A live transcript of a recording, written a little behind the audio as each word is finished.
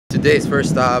Today's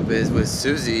first stop is with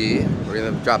Susie. We're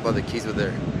gonna drop all the keys with her.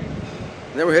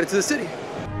 And then we're headed to the city.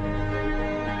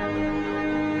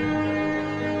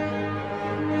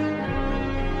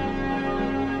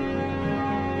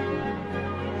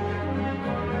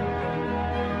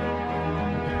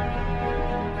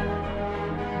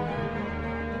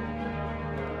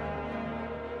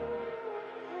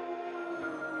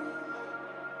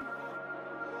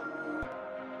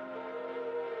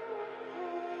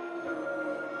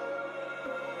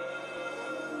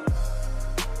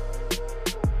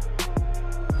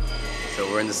 So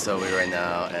we're in the subway right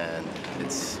now, and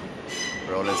it's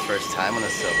Roland's first time on the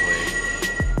subway.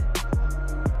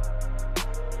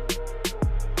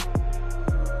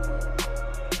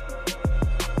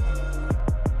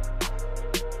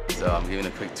 So I'm giving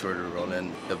a quick tour to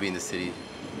Roland. He'll be in the city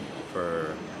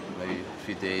for maybe a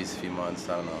few days, a few months,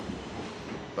 I don't know.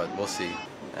 But we'll see.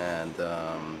 And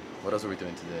what else are we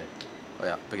doing today? Oh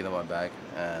yeah, picking up my bag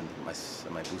and my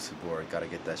boosted board. Gotta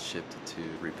get that shipped to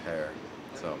repair.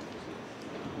 So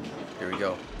here we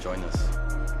go. Join us.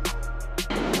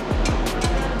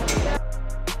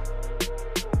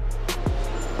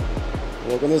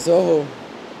 Welcome to SoHo.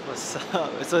 What's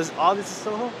up? So is all this is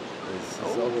SoHo? It's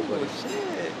SoHo, buddy.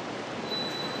 Shit.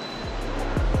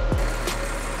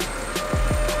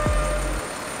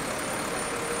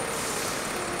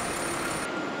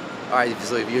 Alright,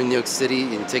 so if you're in New York City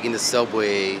and you're taking the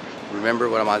subway, remember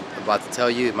what I'm about to tell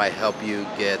you. It might help you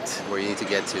get where you need to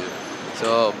get to.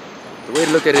 So the way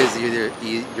to look at it is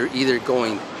you're either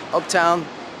going uptown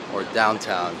or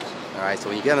downtown. Alright, so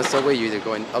when you get on the subway, you're either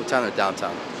going uptown or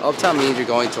downtown. Uptown means you're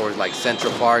going towards like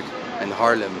Central Park and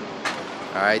Harlem.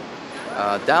 Alright,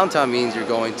 downtown means you're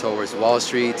going towards Wall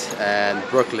Street and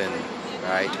Brooklyn.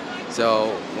 Alright,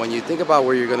 so when you think about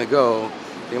where you're gonna go,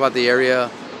 think about the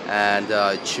area and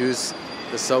choose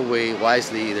the subway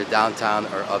wisely, either downtown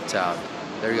or uptown.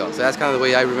 There you go. So that's kind of the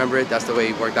way I remember it. That's the way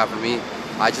it worked out for me.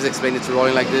 I just explained it to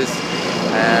Roland like this,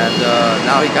 and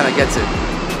now he kind of gets it.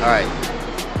 All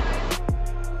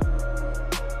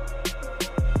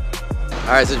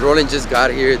right, so Roland just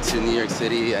got here to New York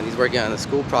City, and he's working on a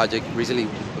school project. Recently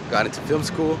got into film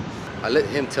school. I'll let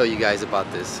him tell you guys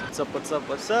about this. What's up, what's up,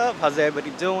 what's up? How's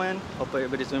everybody doing? Hope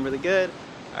everybody's doing really good.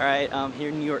 All right, I'm here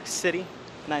in New York City.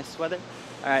 Nice weather.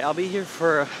 All right, I'll be here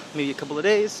for maybe a couple of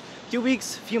days, a few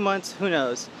weeks, a few months, who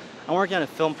knows. I'm working on a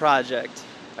film project.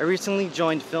 I recently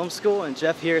joined film school, and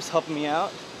Jeff here is helping me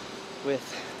out with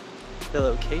the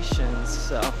locations,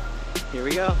 so here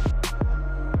we go.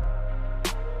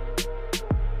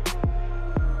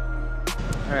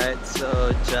 All right,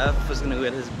 so Jeff was gonna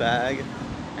get his bag,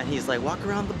 and he's like, walk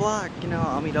around the block, you know,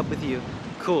 I'll meet up with you.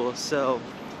 Cool, so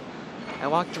I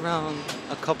walked around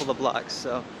a couple of blocks,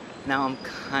 so now I'm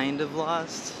kind of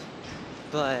lost,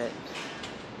 but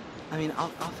I mean, I'll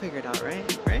figure it out, right?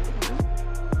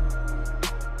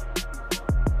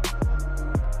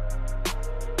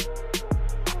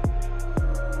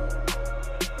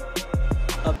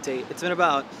 Update. It's been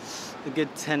about a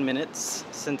good 10 minutes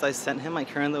since I sent him my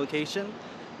current location,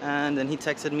 and then he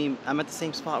texted me, I'm at the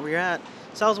same spot where you're at.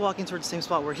 So I was walking towards the same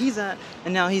spot where he's at,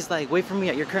 and now he's like, wait for me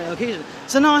at your current location.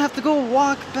 So now I have to go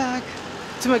walk back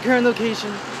to my current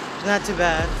location. Not too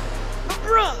bad.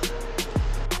 Bruh!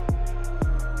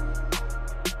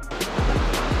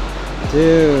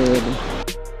 Dude.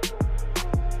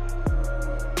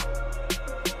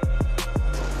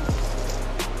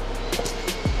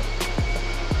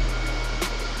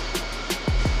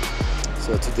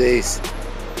 So today's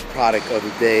product of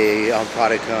the day on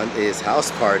Product Hunt is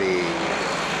House Party.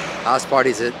 House Party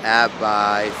is an app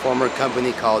by a former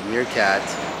company called Meerkat,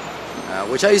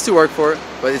 which I used to work for,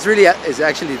 but it's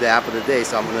actually the app of the day.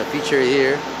 So I'm gonna feature it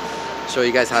here, show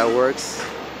you guys how it works,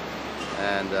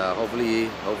 and hopefully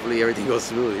everything goes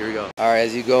smooth. Here we go. All right,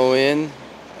 as you go in,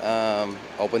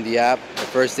 open the app. The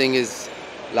first thing is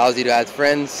allows you to add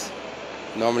friends,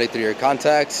 normally through your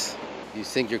contacts. You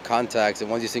sync your contacts,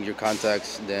 and once you sync your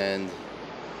contacts, then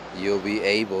you'll be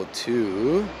able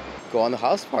to go on the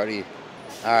house party.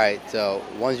 All right, so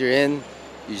once you're in,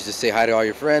 you just say hi to all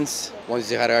your friends. Once you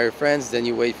say hi to all your friends, then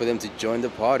you wait for them to join the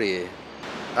party.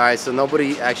 All right, so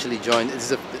nobody actually joined.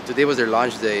 Today was their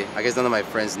launch day. I guess none of my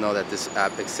friends know that this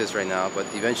app exists right now, but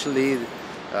eventually,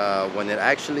 when it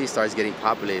actually starts getting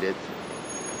populated,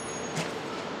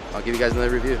 I'll give you guys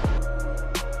another review.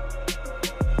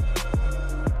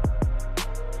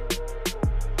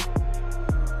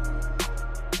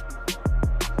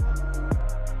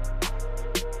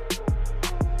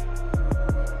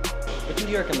 What do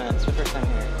you recommend? It's my first time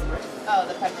here. Oh,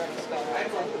 the pepperoni skull.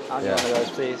 I'll get one of those,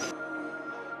 please.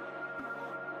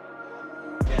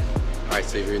 Alright,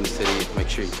 so if you're in the city, make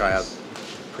sure you try out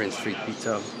Prince Street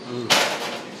Pizza.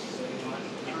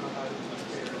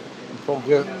 So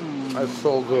good. That's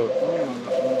so good.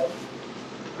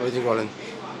 What do you think, Roland?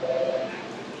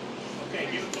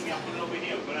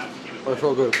 That's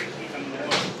so good.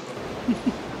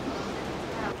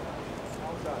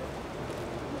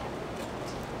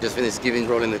 Just finished giving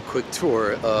Roland a quick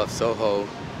tour of SoHo,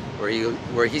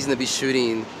 where he's gonna be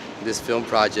shooting this film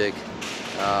project.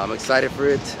 I'm excited for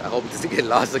it. I hope he doesn't get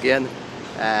lost again,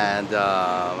 and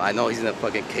I know he's gonna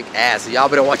fucking kick ass. So y'all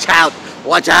better watch out,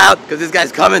 because this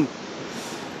guy's coming.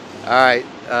 All right,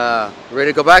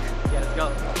 ready to go back? Yeah, let's go.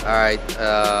 All right,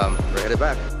 we're headed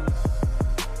back.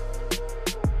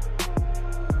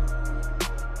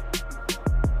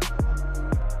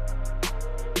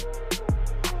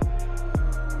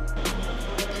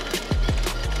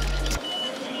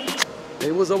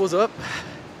 Hey, what's up?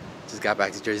 Just got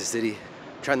back to Jersey City.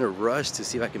 Trying to rush to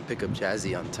see if I can pick up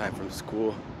Jazzy on time from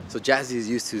school. So Jazzy is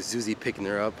used to Zuzi picking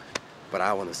her up, but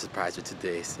I want to surprise her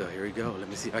today. So here we go. Let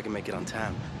me see if I can make it on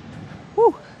time.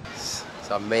 Woo!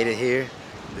 So I made it here.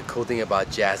 The cool thing about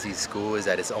Jazzy's school is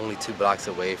that it's only 2 blocks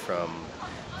away from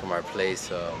our place.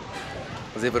 So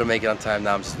I was able to make it on time.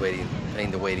 Now I'm just waiting,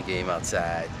 playing the waiting game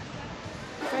outside.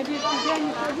 Halloween,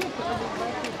 I'm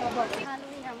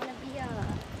gonna be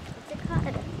what's it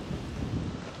called?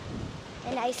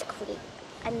 A nice queen,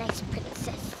 a nice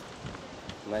princess.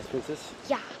 Nice princess?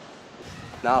 Yeah.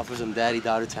 Now for some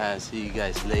daddy-daughter time. See you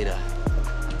guys later.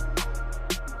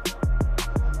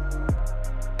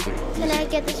 Can I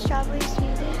get the strawberry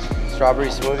smoothie? Strawberry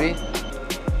smoothie?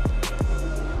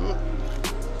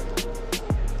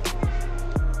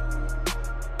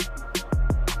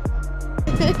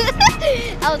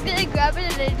 I was gonna grab it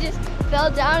and it just fell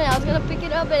down and I was gonna pick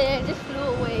it up and it just flew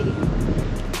away.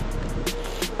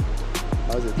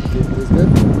 How's it? Is it good?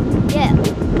 Yeah.